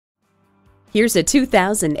Here's a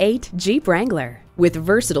 2008 Jeep Wrangler with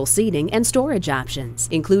versatile seating and storage options,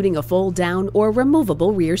 including a fold-down or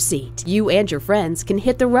removable rear seat. You and your friends can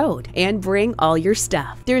hit the road and bring all your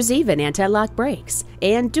stuff. There's even anti-lock brakes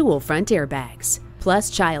and dual front airbags, plus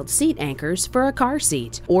child seat anchors for a car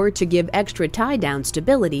seat or to give extra tie-down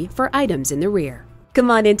stability for items in the rear.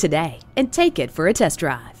 Come on in today and take it for a test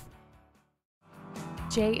drive.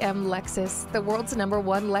 JM LEXUS, the world's #1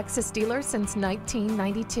 Lexus dealer since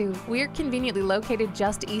 1992. We're conveniently located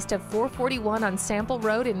just east of 441 on Sample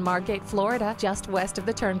Road in Margate, Florida, just west of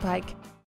the Turnpike.